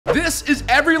This is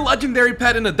every legendary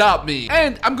pet in Adopt Me,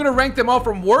 and I'm gonna rank them all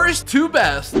from worst to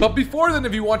best. But before then,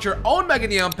 if you want your own Mega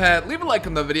Neon pet, leave a like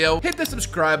on the video, hit the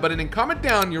subscribe button, and comment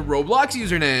down your Roblox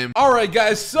username. Alright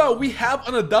guys, so we have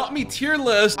an Adopt Me tier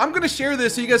list. I'm gonna share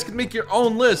this so you guys can make your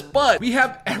own list, but we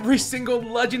have every single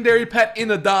legendary pet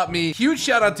in Adopt Me. Huge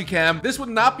shout out to Cam. This would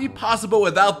not be possible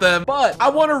without them, but I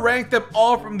want to rank them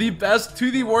all from the best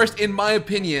to the worst in my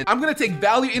opinion. I'm gonna take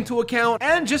value into account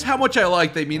and just how much I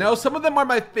like them, you know? Some of them are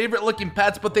my favorite looking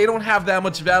pets, but they don't have that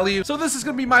much value. So this is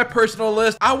gonna be my personal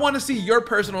list. I want to see your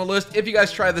personal list if you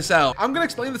guys try this out. I'm gonna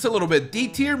explain this a little bit. D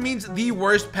tier means the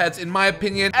worst pets in my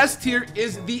opinion. S tier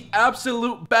is the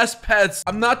absolute best pets.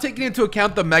 I'm not taking into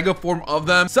account the mega form of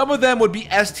them. Some of them would be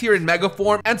S tier in mega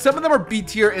form, and some of them are B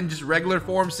tier in just regular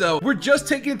form. So we're just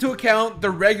taking into account the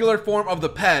regular form of the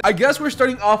pet. I guess we're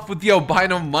starting off with the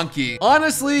albino monkey.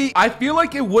 Honestly, I feel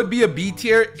like it would be a B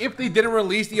tier if they didn't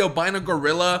release the albino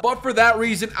gorilla, but for that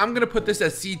reason, I'm gonna put this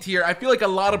as C tier. I feel like a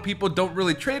lot of people don't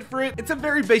really trade for it. It's a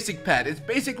very basic pet. It's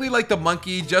basically like the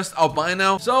monkey, just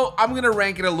albino. So I'm gonna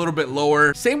rank it a little bit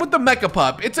lower. Same with the Mecha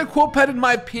Pup. It's a cool pet in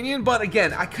my opinion, but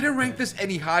again, I couldn't rank this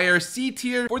any higher. C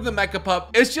tier for the Mecha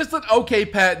Pup. It's just an okay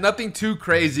pet, nothing too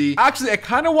crazy. Actually, I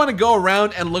kind of want to go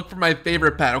around and look for my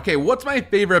favorite pet. Okay, what's my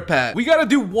favorite pet? We gotta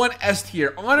do one S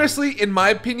tier. Honestly, in my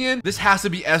opinion, this has to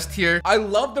be S tier. I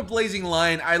love the Blazing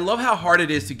Lion. I love how hard it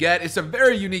is to get. It's a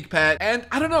very unique pet, and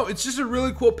I don't know, it's just a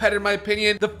really cool pet in my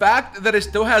opinion. The fact that it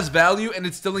still has value and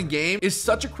it's still in game is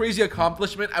such a crazy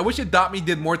accomplishment. I wish Adopt Me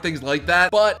did more things like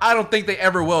that, but I don't think they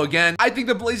ever will again. I think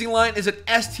the Blazing Lion is an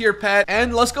S tier pet,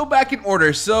 and let's go back in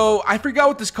order. So I forgot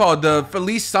what this is called, the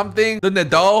Felice something, the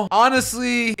Nadal.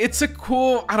 Honestly, it's a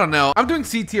cool, I don't know. I'm doing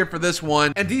C tier for this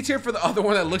one and D tier for the other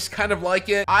one that looks kind of like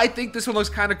it. I think this one looks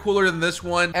kind of cooler than this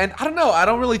one, and I don't know, I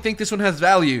don't really think this one has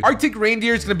value. Arctic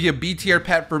Reindeer is gonna be a B tier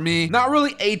pet for me. Not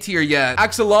really A tier yet.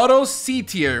 Axolotl, C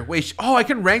tier. Wait, oh, I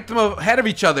can rank them ahead of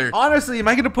each other. Honestly, am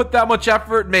I gonna put that much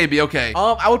effort? Maybe. Okay.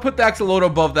 I would put the Axolotl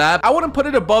above that. I wouldn't put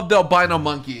it above the albino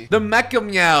monkey. The Mecha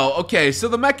Meow. Okay, so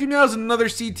the Mecha Meow is another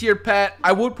C tier pet.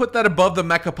 I would put that above the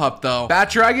Mecha Pup though. Bat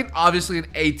Dragon, obviously an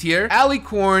A tier.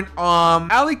 Alicorn,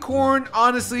 Alicorn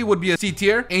honestly would be a C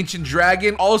tier. Ancient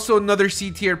Dragon, also another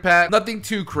C tier pet. Nothing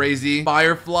too crazy.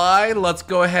 Firefly, let's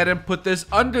go ahead and put this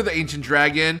under the Ancient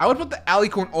Dragon. I would put the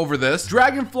Alicorn over this.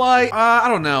 Dragonfly, I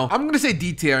don't know. I'm gonna say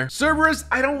D tier. Cerberus,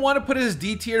 I don't want to put it as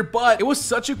D tier, but it was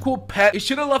such a cool pet. It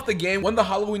should have left the game when the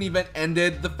Halloween event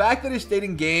ended. The fact that it stayed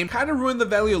in game kind of ruined the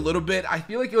value a little bit. I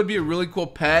feel like it would be a really cool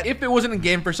pet if it wasn't in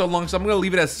game for so long, so I'm gonna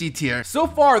leave it as C tier. So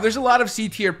far, there's a lot of C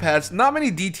tier pets, not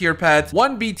many D tier pets,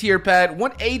 one B tier pet,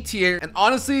 one A tier, and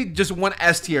honestly, just one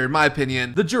S tier in my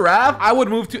opinion. The giraffe, I would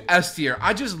move to S tier.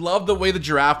 I just love the way the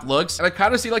giraffe looks, and I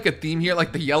kind of see like a theme here,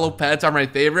 like the yellow pets are my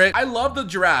favorite. I love the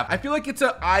giraffe. I feel like it's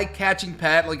an eye-catching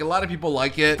pet. Like a lot of people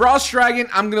like it. Frost Dragon,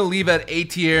 I'm gonna leave at A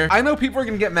tier. I know people are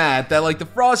gonna get mad that like the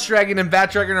Frost Dragon and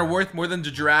Bat Dragon are worth more than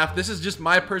the giraffe. This is just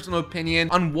my personal opinion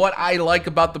on what I like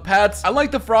about the pets. I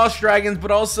like the Frost Dragons,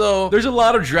 but also there's a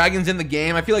lot of dragons in the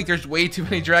game. I feel like there's way too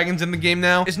many dragons in the game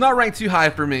now. It's not ranked too high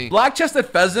for me. Black-chested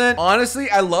pheasant, honestly,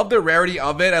 I love the rarity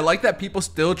of it. I like that people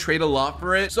still trade a lot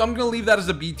for it, so I'm gonna leave that as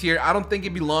a B tier. I don't think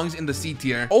it belongs in the C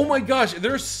tier. Oh my gosh,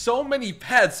 there's so many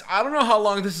pets. I don't know how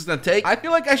long this is gonna take. I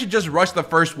feel like I should just rush the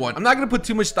first one. I'm not gonna put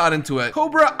too much thought into it.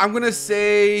 Cobra, I'm gonna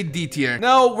say D tier.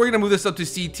 No, we're gonna move this up to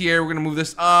C tier. We're gonna move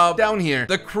this up down here.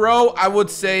 The crow, I would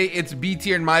say it's B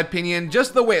tier in my opinion,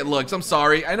 just the way it looks. I'm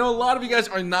sorry. I know a lot of you guys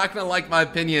are not gonna like my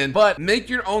opinion, but make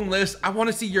your own list. I want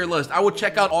to see your list. I will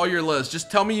check out all your lists.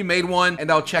 Just tell me you made one and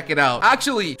I'll check it out.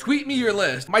 Actually, tweet me your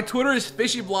list. My Twitter is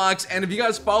FishyVlogs, and if you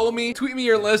guys follow me, tweet me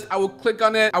your list. I will click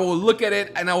on it, I will look at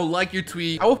it, and I will like your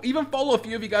tweet. I will even follow a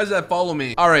few of you guys that follow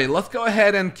me. All right, let's go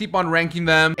ahead and keep on ranking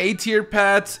them. A tier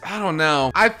pets, I don't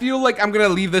know. I feel like I'm gonna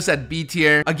leave this at B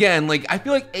tier. Again, like I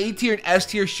feel like A tier and S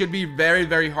tier should be very,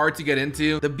 very hard to get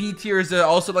into. The B tier is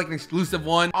also like an exclusive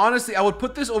one. Honestly, I would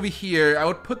put this over here. I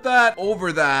would put that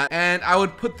over that, and I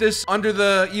would put this under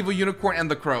the Evil Unicorn and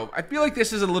the Crow. I feel like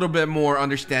this is a little bit more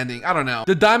understanding. I don't know.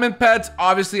 The diamond pets,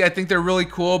 obviously, I think they're really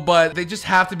cool, but they just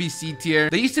have to be C tier.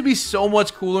 They used to be so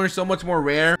much cooler, so much more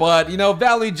rare, but you know,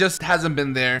 value just hasn't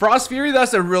been there. Frost Fury,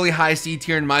 that's a really high C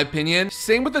tier in my opinion.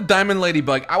 Same with the diamond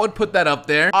ladybug. I would put that up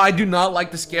there. I do not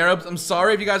like the scarabs. I'm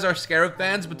sorry if you guys are scarab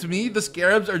fans, but to me, the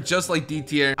scarabs are just like D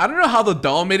tier. I don't know how the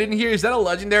doll made it in here. Is that a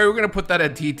legendary? We're gonna put that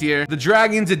at D tier. The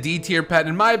dragon's a D tier pet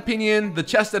in my opinion. The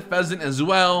chested pheasant as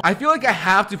well. I feel like I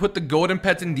have to put the golden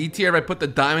pets in D tier if I put the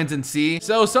diamonds in C.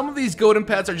 So some of these golden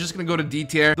pets are just gonna go to D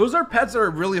tier. Those are pets that are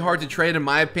really hard to trade in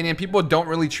my opinion. People don't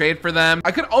really trade for them.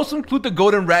 I could also include the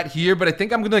golden rat here, but I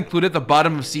think I'm gonna include it at the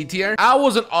bottom of C tier. Owl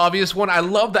was an obvious one. I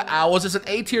love the owl. owls. It's an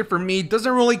A tier for me.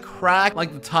 Doesn't really crack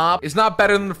like the top. It's not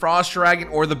better than the frost dragon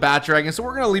or the bat dragon, so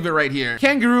we're gonna leave it right here.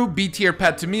 Kangaroo, B tier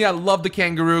pet to me. I love the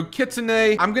kangaroo.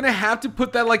 Kitsune, I'm gonna have to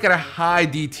put that like at a high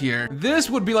D tier. This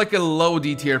would be like a low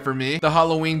D tier for me. The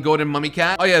Halloween golden mummy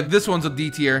cat. Oh yeah, this one's a D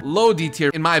tier. Low D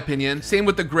tier in my opinion. Same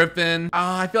with the griffin.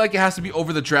 I feel like it has to be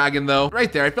over the dragon though.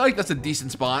 Right there. I feel like that's a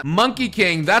decent spot. Monkey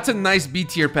King, that's a nice B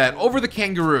tier pet over the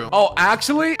kangaroo. Oh,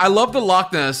 actually, I love the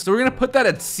Loch Ness. So we're gonna put that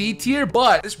at C tier,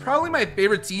 but it's probably my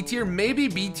favorite C tier. Maybe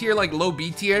B tier, like low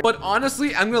B tier. But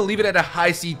honestly, I'm gonna leave it at a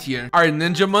high C tier. All right,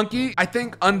 Ninja Monkey. I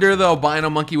think under the albino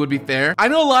monkey would be fair. I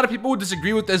know a lot of people would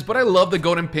disagree with this, but I love the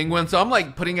golden penguin. So I'm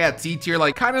like putting it at C tier,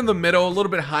 like kind of in the middle, a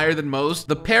little bit higher than most.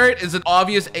 The parrot is an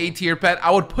obvious A tier pet.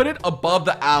 I would put it above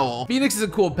the owl. Phoenix is a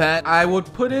cool pet. I would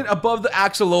put it above the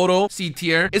axolotl, C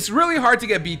tier. It's really hard to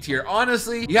get B tier.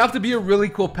 Honestly, you have to be a really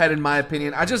cool pet in my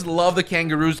opinion. I just love the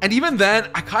kangaroos. And even then,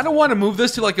 I kind of want to move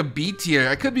this to like a B tier.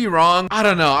 I could be wrong. I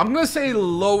don't know. I'm going to say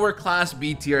lower class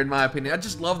B tier in my opinion. I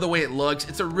just love the way it looks.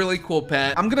 It's a really cool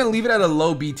pet. I'm going to leave it at a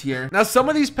low B tier. Now, some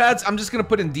of these pets, I'm just going to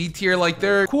put in D tier. Like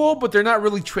they're cool, but they're not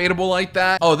really tradable like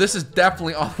that. Oh, this is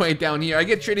definitely all the way down here. I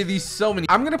get traded these so many.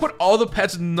 I'm going to put all the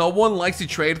pets no one likes to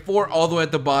trade for all the way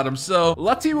at the bottom. So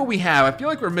let's see what we have. I feel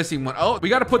like we're missing one. Oh, we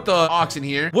got to put the ox in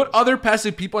here. What other pets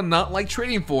do people not like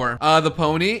trading for? The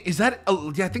pony. Is that,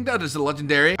 yeah, I think that is a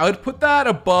legendary. I would put that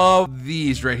above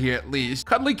these right here at least.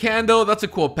 Cuddly Candle, that's a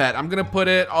cool pet. I'm gonna put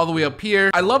it all the way up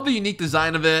here. I love the unique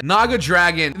design of it. Naga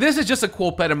Dragon. This is just a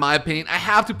cool pet in my opinion. I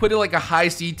have to put it like a high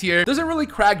C tier. Doesn't really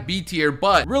crack B tier,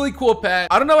 but really cool pet.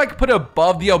 I don't know if I could put it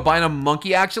above the albino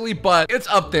monkey actually, but it's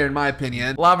up there in my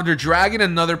opinion. Lavender Dragon,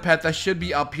 another pet that should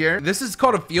be up here. This is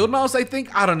called a field mouse, I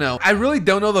think. I don't know. I really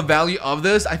don't know the value of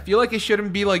this. I feel like it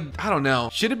shouldn't be like, I don't know.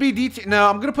 Should it be D tier? No,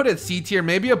 I'm gonna put it C tier,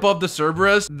 maybe above the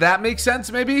Cerberus. That makes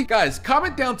sense maybe. Guys,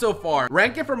 comment down so far.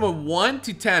 Rank it from a 1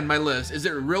 to 10, my list. Is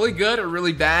it really good or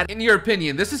really bad? In your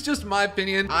opinion, this is just my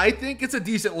opinion. I think it's a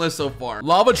decent list so far.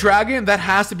 Lava Dragon, that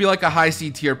has to be like a high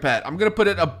C tier pet. I'm gonna put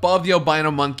it above the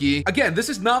albino monkey. Again, this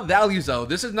is not values though.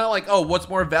 This is not like, oh, what's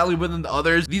more valuable than the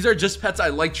others. These are just pets I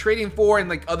like trading for and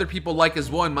like other people like as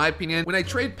well in my opinion. When I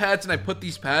trade pets and I put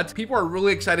these pets, people are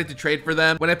really excited to trade for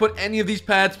them. When I put any of these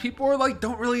pets, people are like,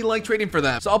 don't really like trading for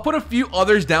them. So I'll put a few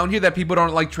others down here that people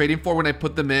don't like trading for when I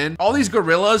put them in. All these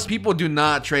gorillas, people do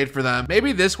not trade for them.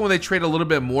 Maybe this one they trade a little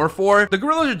bit more for. The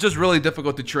gorillas are just really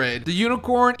difficult to trade. The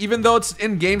unicorn, even though it's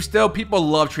in game still, people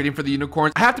love trading for the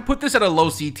unicorns. I have to put this at a low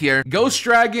C tier. Ghost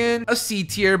Dragon, a C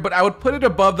tier, but I would put it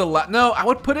above the I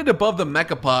would put it above the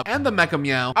Mecha Pup and the Mecha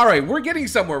Meow. All right, we're getting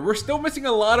somewhere. We're still missing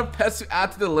a lot of pets to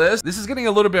add to the list. This is getting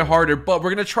a little bit harder, but we're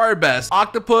gonna try our best.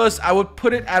 Octopus, I would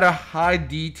put it at a high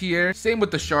D tier. Same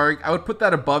with the shark. I would put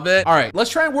that above it. All right, let's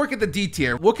try and work at the D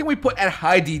tier. What can we put at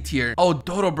high D tier? Oh,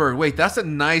 Dodo Bird. Wait, that's a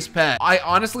nice pet. I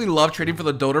honestly love trading for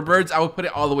the Dodo Birds. I would put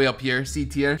it all the way up here, C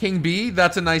tier. King Bee,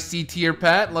 that's a nice C tier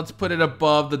pet. Let's put it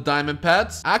above the diamond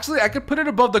pets. Actually, I could put it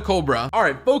above the Cobra. All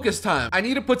right, focus time. I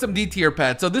need to put some D tier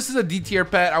pets. So this is a D tier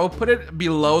pet. I will put it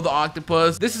below the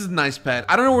octopus. This is a nice pet.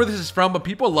 I don't know where this is from, but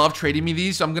people love trading me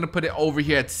these, so I'm gonna put it over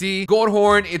here at C.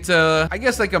 Goldhorn, it's a, I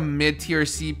guess like a mid-tier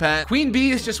C pet. Queen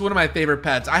Bee is just one of my favorite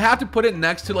pets. I have to put it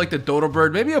next to like the Dodo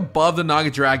Bird, maybe above the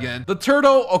Naga Dragon. The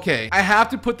turtle, okay. I have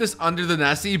to put this under the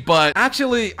Nessie, but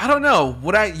actually, I don't know.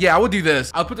 Yeah, I would do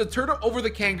this. I'll put the turtle over the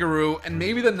kangaroo and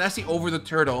maybe the Nessie over the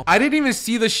turtle. I didn't even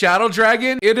see the Shadow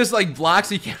Dragon. It is like black,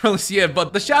 so you can't really see it,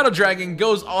 but the Shadow Dragon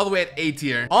goes all the way at A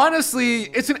tier. Honestly,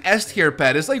 it's an S tier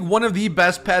pet. It's like one of the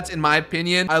best pets in my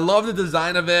opinion. I love the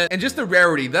design of it and just the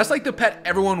rarity. That's like the pet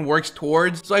everyone works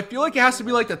towards. So I feel like it has to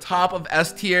be like the top of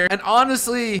S tier. And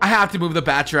honestly, I have to move the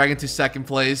Bat Dragon to second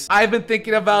place. I've been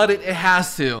thinking about it. It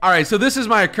has to. All right, so this is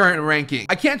my current ranking.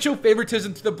 I can't show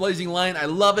favoritism to the Blazing Lion. I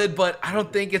love it, but I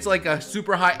don't think it's like a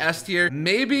super high S tier.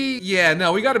 Maybe, yeah,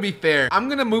 no, we got to be fair. I'm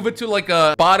going to move it to like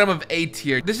a bottom of A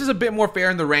tier. This is a bit more fair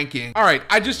in the ranking. All right,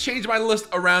 I just changed my list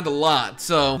around a lot.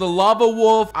 So the Lava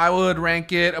Wolf, I would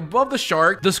rank it above the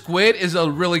shark. The squid is a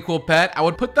really cool pet. I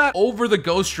would put that over the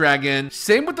Ghost Dragon.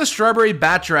 Same with the Strawberry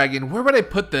Bat Dragon. Where would I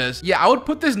put this? Yeah, I would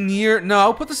put this I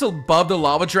would put this above the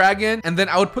Lava Dragon, and then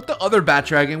I would put the other Bat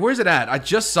Dragon. Where's it at? I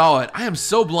just saw it. I am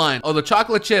so blind. Oh, the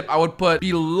Chocolate Chip, I would put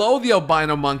below the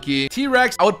albino monkey.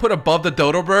 T-Rex, I would put above the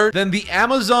Dodo Bird. Then the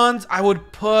Amazons, I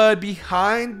would put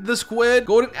behind the squid.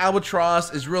 Golden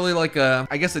Albatross is really like a,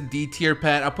 I guess a D tier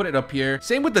pet. I'll put it up here.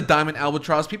 Same with the Diamond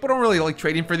Albatross. People don't really like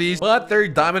trading for these, but they're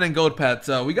diamond and gold pets,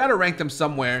 so we gotta rank them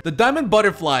somewhere. The Diamond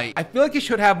Butterfly, I feel like it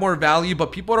should have more value,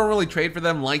 but people don't really trade for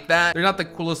them like that. They're not the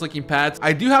coolest looking pets.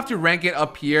 I do have to rank it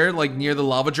up here, like near the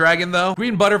Lava Dragon though.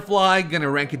 Green Butterfly, gonna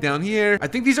rank it down here. I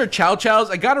think these are Chow Chows.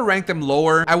 I gotta rank them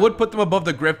lower. I would put them above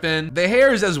the Griffin Griffin. The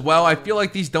hairs as well. I feel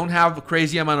like these don't have a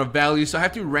crazy amount of value, so I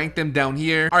have to rank them down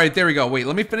here. All right, there we go. Wait,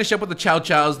 let me finish up with the Chow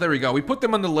Chows. There we go. We put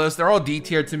them on the list. They're all D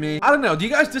tier to me. I don't know. Do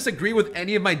you guys disagree with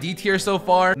any of my D tier so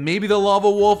far? Maybe the Lava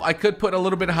Wolf I could put a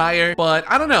little bit higher, but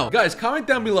I don't know. Guys, comment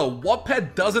down below what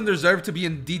pet doesn't deserve to be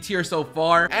in D tier so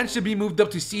far and should be moved up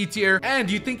to C tier. And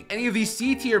do you think any of these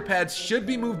C tier pets should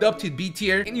be moved up to B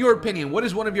tier? In your opinion, what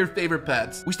is one of your favorite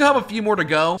pets? We still have a few more to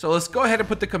go, so let's go ahead and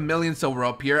put the Chameleon Silver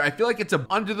up here. I feel like it's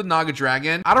under the Naga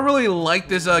Dragon. I don't really like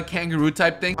this kangaroo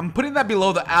type thing. I'm putting that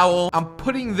below the Owl. I'm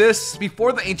putting this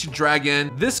before the Ancient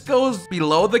Dragon. This goes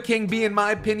below the King Bee in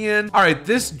my opinion. All right,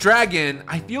 this dragon,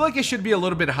 I feel like it should be a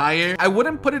little bit higher. I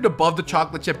wouldn't put it above the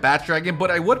Chocolate Chip Bat Dragon,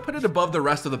 but I would put it above the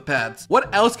rest of the pets.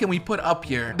 What else can we put up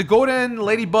here? The Golden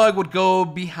Ladybug would go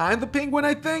behind the Penguin,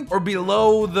 I think, or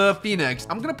below the Phoenix.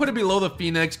 I'm gonna put it below the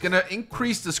Phoenix. Gonna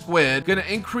increase the Squid. Gonna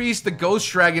increase the Ghost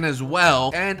Dragon as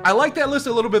well. And I like that list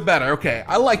a little bit better. Okay,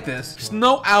 I like this.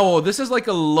 Snow Owl. This is like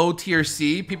a low tier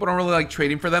C. People don't really like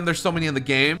trading for them. There's so many in the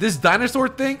game. This dinosaur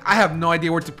thing, I have no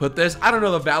idea where to put this. I don't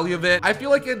know the value of it. I feel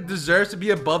like it deserves to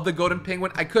be above the Golden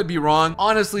Penguin. I could be wrong.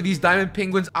 Honestly, these Diamond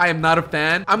Penguins, I am not a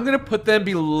fan. I'm gonna put them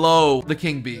below the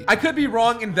King Bee. I could be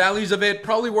wrong in values of it.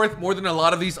 Probably worth more than a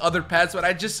lot of these other pets, but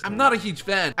I'm not a huge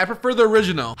fan. I prefer the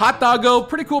original. Hot Doggo,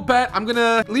 pretty cool pet. I'm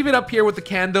gonna leave it up here with the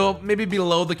candle, maybe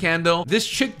below the candle. This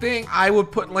chick thing, I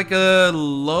would put like a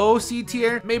low C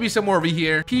tier, maybe somewhere over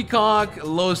here. Peacock,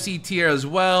 low C tier as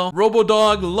well.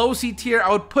 Robodog, low C tier.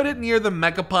 I would put it near the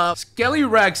Mecha Pup. Skelly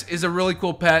Rex is a really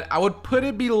cool pet. I would put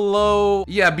it below,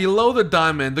 yeah, below the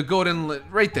Diamond, the Golden,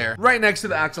 right there, right next to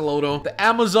the Axolotl. The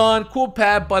Amazon, cool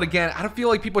pet, but again, I don't feel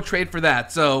like people trade for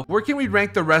that. So where can we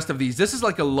rank the rest of these? This is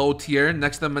like a low tier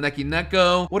next to the Maneki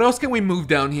Neko. What else can we move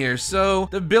down here? So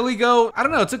the Billy Goat, I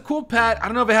don't know, it's a cool pet. I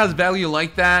don't know if it has value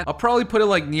like that. I'll probably put it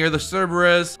like near the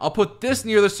Cerberus. I'll put this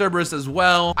near the Cerberus as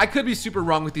well. I could be super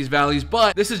wrong with these values,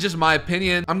 but this is just my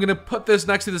opinion. I'm gonna put this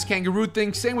next to this kangaroo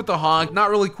thing. Same with the hog. Not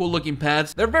really cool looking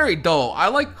pets. They're very dull. I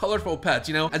like colorful pets,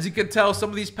 you know? As you can tell, some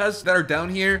of these pets that are down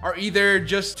here are either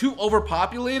just too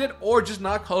overpopulated or just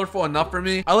not colorful enough for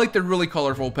me. I like the really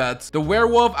colorful pets. The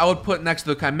werewolf, I would put next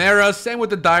to the Chimera. Same with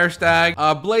the dire stag.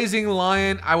 Blazing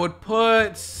lion, I would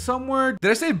put somewhere.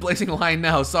 Did I say blazing lion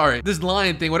now? Sorry. This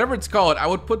lion thing, whatever it's called, I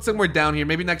would put somewhere down here,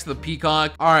 maybe next to the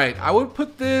peacock. All right, I would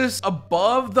put this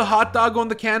above the hot dog on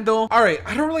the candle. All right,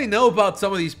 I don't really know about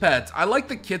some of these pets. I like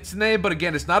the kitsune, but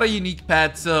again, it's not a unique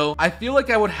pet, so I feel like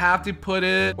I would have to put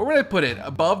it, where would I put it?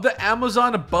 Above the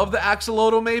Amazon, above the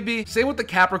Axolotl maybe? Same with the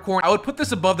Capricorn. I would put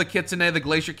this above the kitsune, the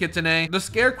Glacier Kitsune. The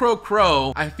Scarecrow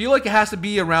Crow, I feel like it has to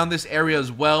be around this area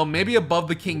as well, maybe above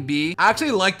the King Bee. I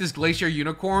actually like this Glacier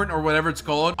Unicorn or whatever it's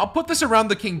called. I'll put this around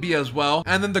the King Bee as well.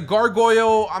 And then the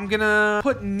Gargoyle, I'm gonna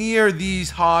put near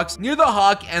these hawks, near the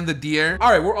hawk and the deer.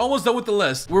 All right, we're almost done with the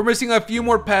list. We're missing a few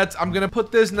more pets. I'm gonna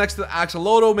put this next to the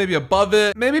Axolotl, maybe above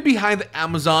it, maybe behind the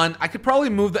Amazon. I could probably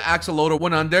move the Axolotl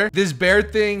one under. This bear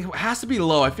thing has to be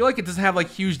low. I feel like it doesn't have like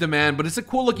huge demand, but it's a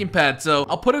cool looking pet. So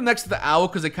I'll put it next to the owl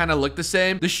because they kind of look the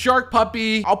same. The shark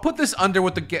puppy, I'll put this under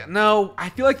with the, no, I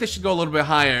feel like this should go a little bit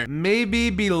higher. Maybe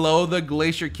below the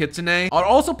Glacier Kitsune. I'll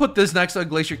also put this next to the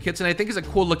Glacier Kitsune. I think it's a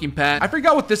cool looking pet. I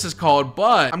forgot what this is called,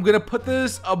 but I'm gonna put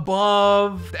this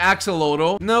above the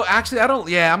Axolotl. No, actually, I don't,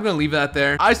 yeah, I'm gonna leave that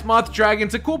there. Ice Moth Dragon,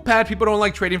 it's a cool pet. People don't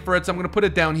like trading for it, so I'm gonna put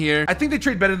it down here. I think they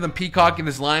trade better than Peacock and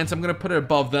this lion, so I'm gonna put it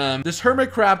above them. This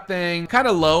Hermit Crab thing, kind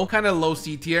of low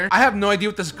C tier. I have no idea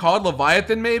what this is called.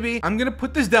 Leviathan, maybe? I'm gonna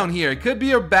put this down here. It could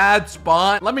be a bad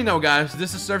spot. Let me know, guys. Does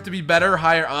this deserve to be better or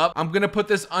higher up? I'm gonna put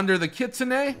this under the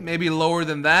Kitsune, maybe lower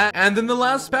than that. And then the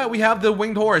last pet, we have the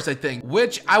Winged Horse, I think,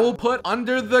 which I will put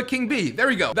under the King Bee. There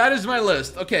we go. That is my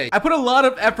list. Okay, I put a lot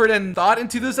of effort and thought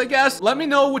into this, I guess. Let me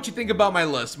know what you think about my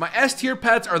list. My S tier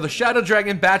pets are the Shadow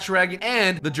Dragon, Bat Dragon,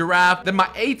 and the Giraffe. Then my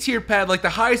A tier pet, like the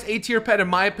highest A tier pet in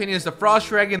my opinion, is the Frost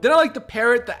Dragon. Then I like the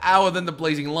Parrot, the Owl, then the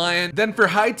Blazing Lion. Then for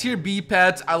high tier B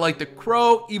pets, I like the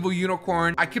Crow, Evil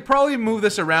Unicorn. I could probably move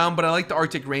this around, but I like the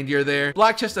Arctic Reindeer there.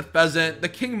 Black Chested Pheasant. The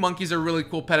King Monkey's a really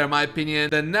cool pet in my opinion.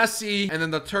 The Nessie, and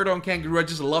then the Turtle and Kangaroo. I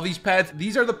just love these pets.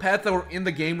 These are the pets that were in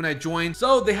the game when I joined,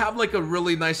 so they have like a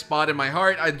really nice spot in my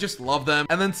heart. I just love them.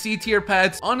 And then C tier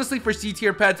pets. Honestly, for C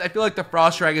tier pets, I feel like the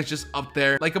Frost Dragon is just up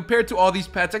there. Like compared to all these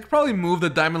pets, I could probably move the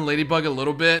Diamond Ladybug a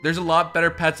little bit. There's a lot better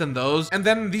pets than those. And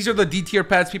then these are the D tier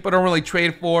pets people don't really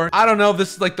trade for. I don't know if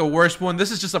this is like the worst one.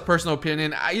 This is just a personal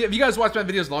opinion. If you guys watch my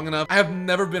videos long enough, I have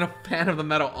never been a fan of the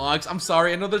Metal Ox. I'm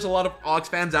sorry. I know there's a lot of Ox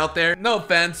fans out there. No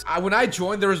offense. When I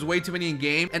joined, there was way too many in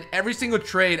game, and every single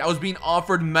trade I was being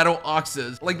offered Metal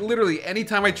Oxes. Like literally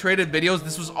anytime I traded videos,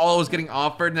 this was all I was getting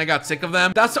offered, and I got sick of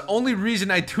them. That's the only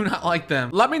reason I do not like them.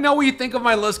 Let me know what you think of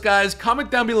my list, guys. Comment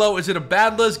down below below, is it a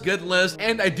bad list, good list?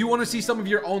 And I do want to see some of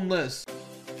your own lists.